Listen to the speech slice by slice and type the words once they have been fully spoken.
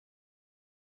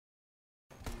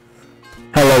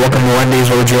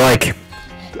would you like?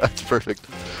 That's perfect.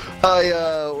 Hi,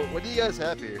 what do you guys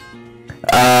have here? We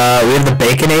have the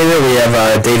Baconator, we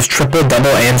have Dave's triple, double,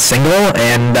 and single,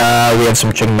 and we have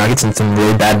some chicken nuggets and some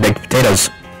really bad baked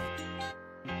potatoes.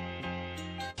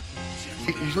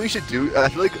 You know what you should do? I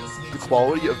feel like the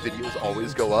quality of videos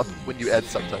always go up when you add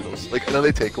subtitles. Like, I know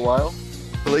they take a while,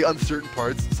 but like on certain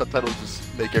parts, subtitles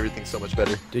just make everything so much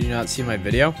better. Did you not see my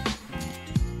video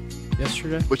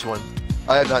yesterday? Which one?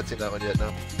 I have not seen that one yet,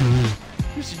 no.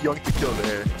 He's young to kill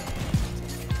there.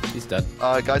 He's dead.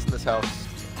 Guys in this house.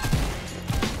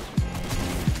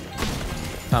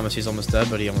 Thomas, he's almost dead,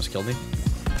 but he almost killed me.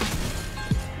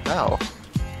 Ow.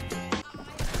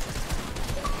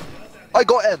 I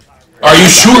got him! Are you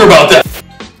sure about that?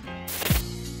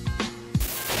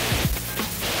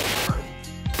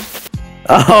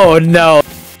 Oh no!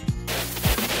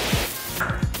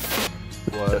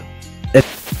 What?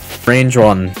 It's range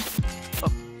one.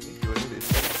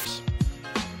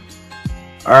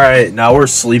 Alright, now we're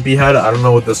Sleepyhead. I don't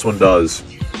know what this one does.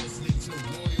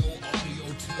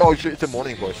 Oh, it's a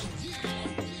morning voice.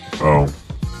 Oh.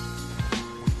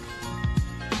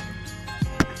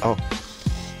 Oh.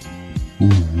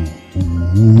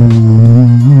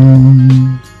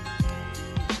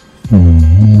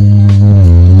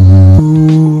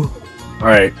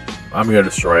 Alright, I'm gonna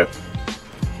destroy it.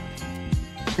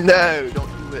 No,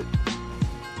 don't do it.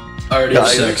 I already have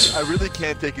 6. I really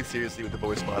can't take it seriously with the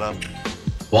voice mod up.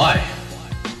 Why?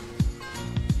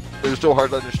 They're so hard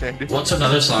to understand. Dude. What's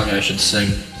another song I should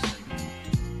sing?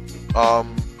 Well,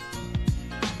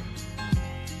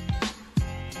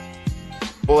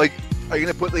 like, are you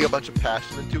gonna put like a bunch of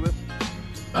passion into it?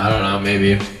 I don't know,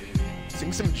 maybe.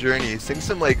 Sing some Journey. Sing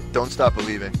some like Don't Stop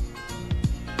Believing.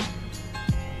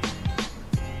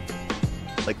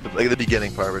 Like the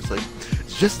beginning part where it's like,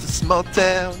 it's just a small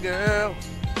town girl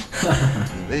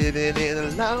living in a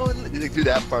lonely. You like, do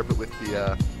that part, but with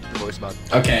the voice mod.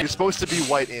 Okay. You're supposed to be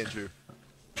white, Andrew.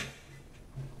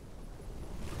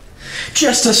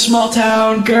 Just a small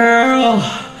town girl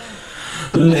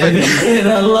living in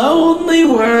a lonely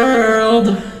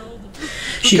world.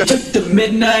 She took the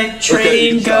midnight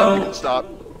train, You can stop.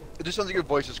 It just sounds like your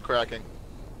voice is cracking.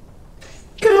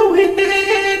 Going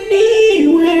anywhere.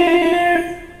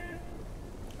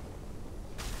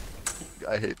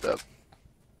 I hate that.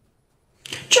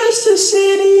 Just a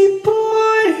city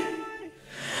boy,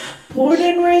 born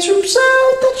and raised from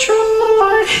South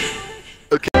Detroit.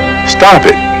 Okay. Stop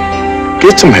it.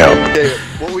 Get some help. Okay,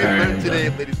 what we've Alright, learned today,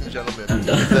 ladies and gentlemen, I'm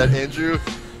done. is that Andrew,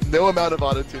 no amount of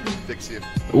auto-tune can fix you.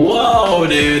 Whoa,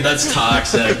 dude, that's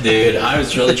toxic, dude. I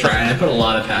was really trying. I put a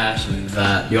lot of passion into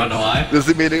that. You wanna know why?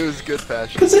 Doesn't mean it was good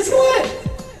passion. Because it's lit.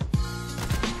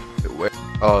 Where?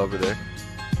 Oh, over there.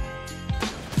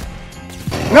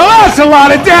 Now that's a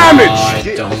lot of damage!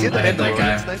 Oh, Is he the I hit that Mandalorian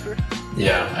guy. sniper?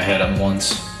 Yeah, I hit him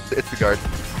once. It's the guard.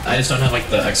 I just don't have like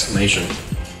the exclamation.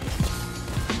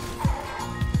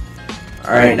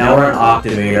 Alright, now we're on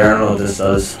Octivator. I don't know what this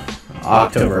does.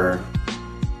 October.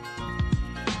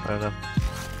 I don't know.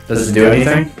 Does it do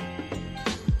anything?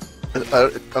 I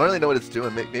don't really know what it's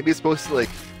doing. Maybe it's supposed to like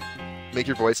make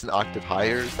your voice an octave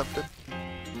higher or something.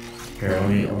 Here,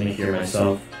 let me hear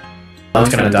myself. That was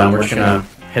kind of dumb. We're just gonna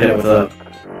hit it with a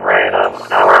random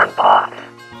number bot.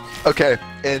 Okay,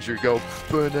 Andrew, go.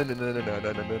 Like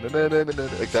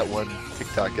that one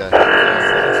TikTok guy.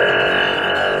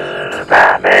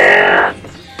 Batman!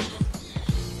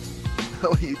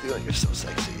 What are you doing? You're so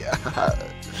sexy. Yeah.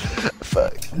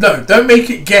 Fuck. No, don't make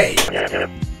it gay. Yeah,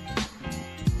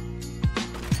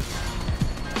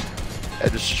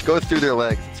 just go through their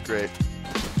legs. It's great.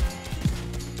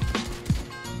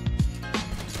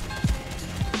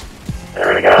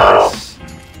 There we go. Nice.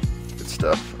 Good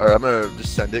stuff. Alright, I'm gonna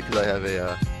just send it because I have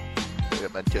a I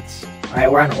got medkits. Alright,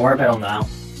 we're on orbital now.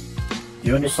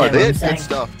 You Oh, understand they what I'm had saying? good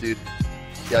stuff, dude.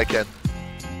 Yeah, I can.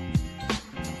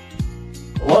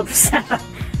 Whoops.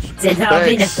 Did not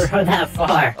mean to Thanks. throw that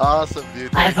far. Awesome,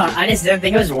 dude. I Thank you. just didn't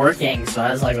think it was working, so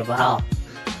I was like, what the hell?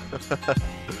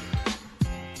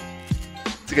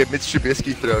 It's like a Mitch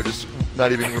Trubisky throw, just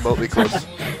not even remotely close.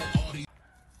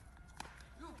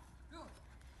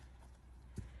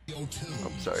 I'm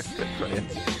sorry, get in front of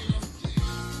you.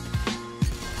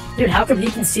 Dude, how come he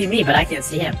can see me, but I can't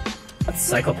see him? What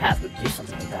psychopath would do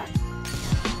something like that?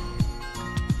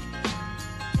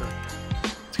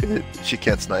 She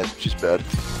can't snipe, she's bad.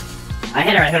 I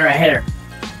hit her.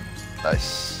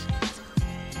 Nice.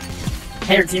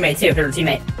 Hit her teammate too, hit her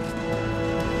teammate.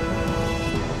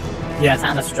 You got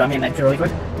time to strum me and make it really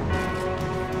quick?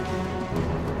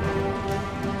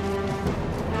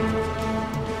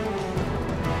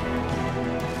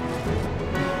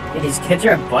 Dude, these kids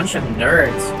are a bunch of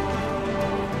nerds.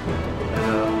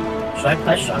 Should I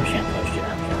push? I'm just gonna push you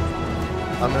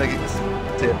after. I'm gonna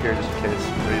stay up here just in case.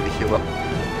 Ready to heal up.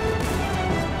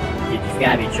 Dude, you've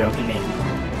gotta be joking me.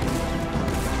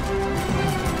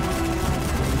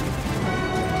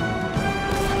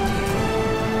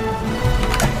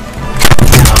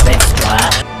 Oh, big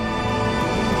splash.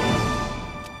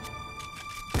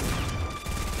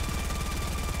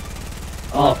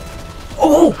 Oh.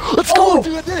 Oh! Let's go,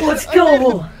 dude! I did it! Let's I made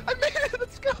go! it! I made it!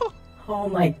 Let's go! Oh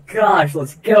my gosh,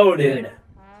 let's go, dude.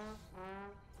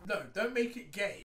 No, don't make it gay.